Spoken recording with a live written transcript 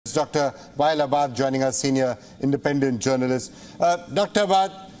Dr. Waiel Awwad joining us, senior independent journalist. Dr.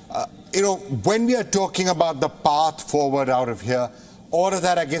 Awwad, when we are talking about the path forward out of here, all of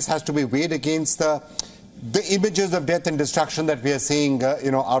that, I guess, has to be weighed against the images of death and destruction that we are seeing,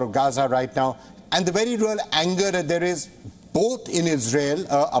 out of Gaza right now, and the very real anger that there is both in Israel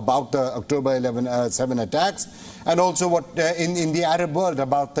about the October 7 attacks, and also what in the Arab world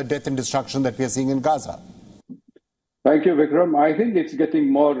about the death and destruction that we are seeing in Gaza. Thank you, Vikram. I think it's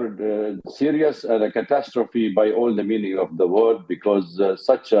getting more serious and a catastrophe by all the meaning of the word, because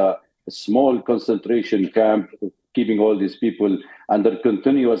such a small concentration camp keeping all these people under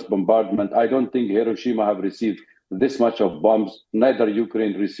continuous bombardment. I don't think Hiroshima have received this much of bombs. Neither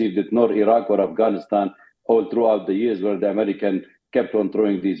Ukraine received it, nor Iraq or Afghanistan, all throughout the years where the American kept on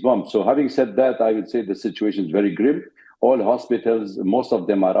throwing these bombs. So having said that, I would say the situation is very grim. All hospitals, most of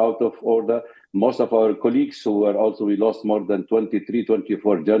them are out of order. Most of our colleagues who are also, we lost more than 23,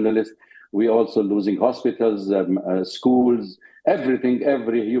 24 journalists. We also losing hospitals, schools, everything,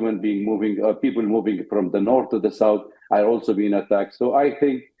 every human being moving, people moving from the north to the south are also being attacked. So I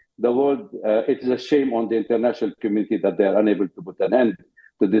think the world, it is a shame on the international community that they are unable to put an end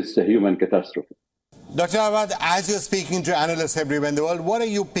to this human catastrophe. Dr. Awwad, as you're speaking to analysts everywhere in the world, what are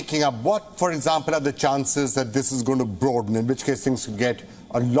you picking up? What, for example, are the chances that this is going to broaden, in which case things could get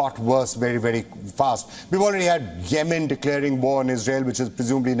a lot worse very, very fast? We've already had Yemen declaring war on Israel, which is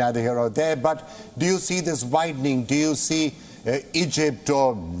presumably neither here or there. But do you see this widening? Do you see Egypt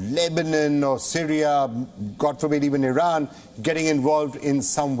or Lebanon or Syria, God forbid even Iran, getting involved in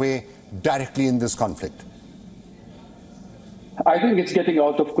some way directly in this conflict? I think it's getting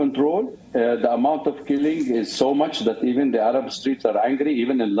out of control. The amount of killing is so much that even the Arab streets are angry.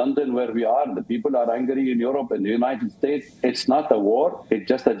 Even in London, where we are, the people are angry. In Europe and the United States, it's not a war, it's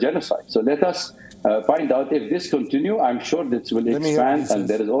just a genocide. So let us find out if this continue. I'm sure this will expand, and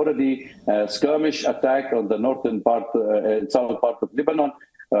there is already a skirmish attack on the northern part, southern part of Lebanon,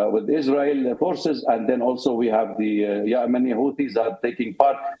 with Israel forces, and then also we have the Yemeni Houthis are taking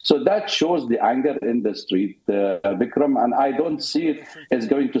part. So that shows the anger in the street, Vikram, and I don't see it is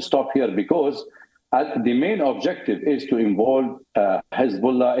going to stop here, because the main objective is to involve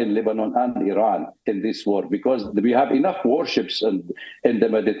Hezbollah in Lebanon and Iran in this war, because we have enough warships in the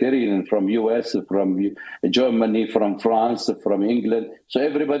Mediterranean from US, from Germany, from France, from England. So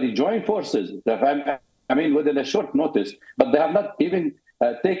everybody join forces, I mean, within a short notice, but they have not even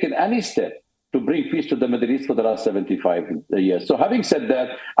taken any step to bring peace to the Middle East for the last 75 years. So having said that,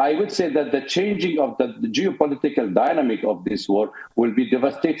 I would say that the changing of the geopolitical dynamic of this war will be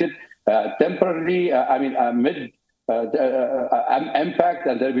devastated temporarily, mid impact,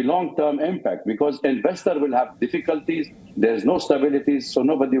 and there will be long-term impact, because investor will have difficulties, there's no stability, so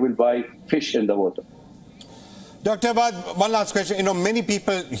nobody will buy fish in the water. Dr. Awwad, one last question. Many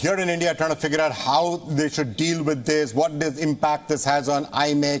people here in India are trying to figure out how they should deal with this, what impact this has on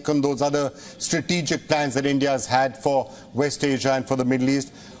IMEC and those other strategic plans that India has had for West Asia and for the Middle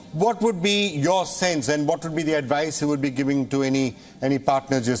East. What would be your sense, and what would be the advice you would be giving to any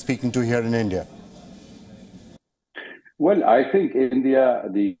partners you're speaking to here in India? Well, I think India,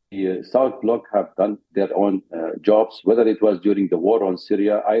 the South Bloc have done their own jobs, whether it was during the war on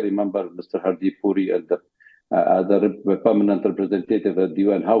Syria. I remember Mr. Hardeep Puri and the permanent representative at the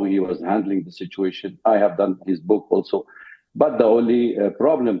UN, how he was handling the situation. I have done his book also. But the only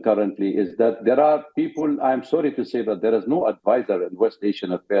problem currently is that there are people, I'm sorry to say that there is no advisor in West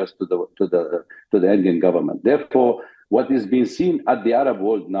Asian affairs to the Indian government. Therefore, what is being seen at the Arab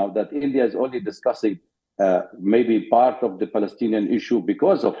world now, that India is only discussing maybe part of the Palestinian issue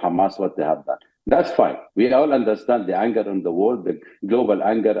because of Hamas, what they have done. That's fine. We all understand the anger in the world, the global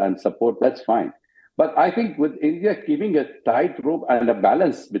anger and support, that's fine. But I think with India keeping a tightrope and a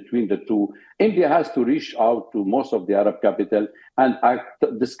balance between the two, India has to reach out to most of the Arab capital and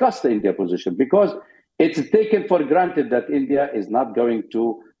discuss the India position, because it's taken for granted that India is not going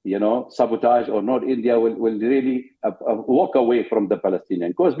to, sabotage, or not India will really walk away from the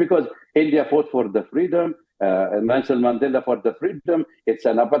Palestinian cause, because India fought for the freedom, Nelson Mandela for the freedom. It's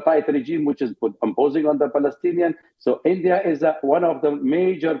an apartheid regime which is imposing on the Palestinian. So India is one of the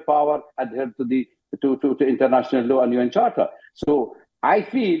major power adhered to international law and UN Charter. So I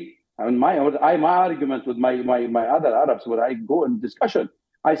feel, and my argument with my other Arabs, where I go in discussion,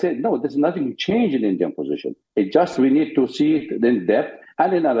 I say, no, there's nothing change in Indian position. It just, we need to see it in depth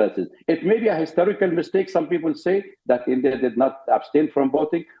and in analysis. It may be a historical mistake. Some people say that India did not abstain from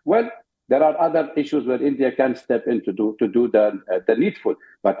voting. Well, there are other issues where India can step in to do the needful.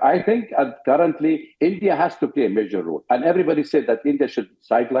 But I think currently India has to play a major role. And everybody said that India should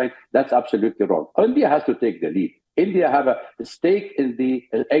sideline. That's absolutely wrong. India has to take the lead. India have a stake in the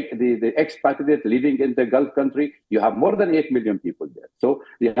expatriate living in the Gulf country. You have more than 8 million people there. So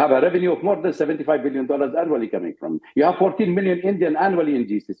you have a revenue of more than $75 billion annually coming from. You have 14 million Indian annually in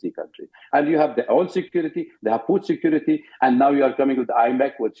GCC country. And you have their own security, they have food security, and now you are coming with the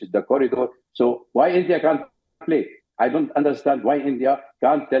IMEC, which is the corridor. So why India can't play? I don't understand why India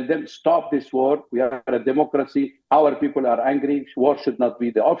can't tell them, stop this war. We are a democracy. Our people are angry. War should not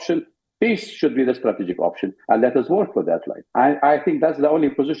be the option. Peace should be the strategic option. And let us work for that line. I think that's the only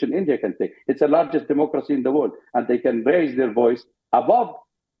position India can take. It's the largest democracy in the world. And they can raise their voice above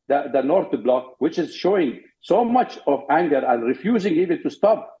the North Bloc, which is showing so much of anger and refusing even to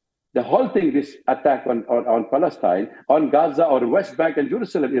stop the halting this attack on Palestine, on Gaza or West Bank and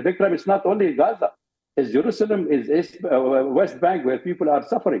Jerusalem. Vikram, it's not only Gaza. It's Jerusalem, is West Bank, where people are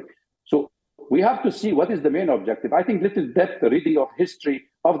suffering. So we have to see what is the main objective. I think little depth reading of history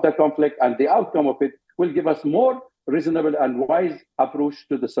of the conflict and the outcome of it will give us more reasonable and wise approach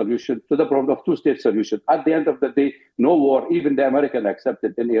to the solution, to the problem of two-state solution. At the end of the day, no war, even the American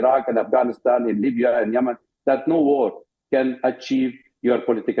accepted in Iraq and Afghanistan, in Libya and Yemen, that no war can achieve your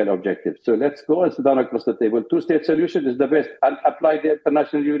political objectives. So let's go and sit down across the table. Two-state solution is the best, and apply the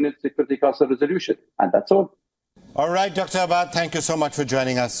International Union Security Council resolution. And that's all. All right, Dr. Awwad, thank you so much for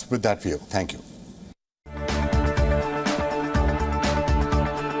joining us with that view. Thank you.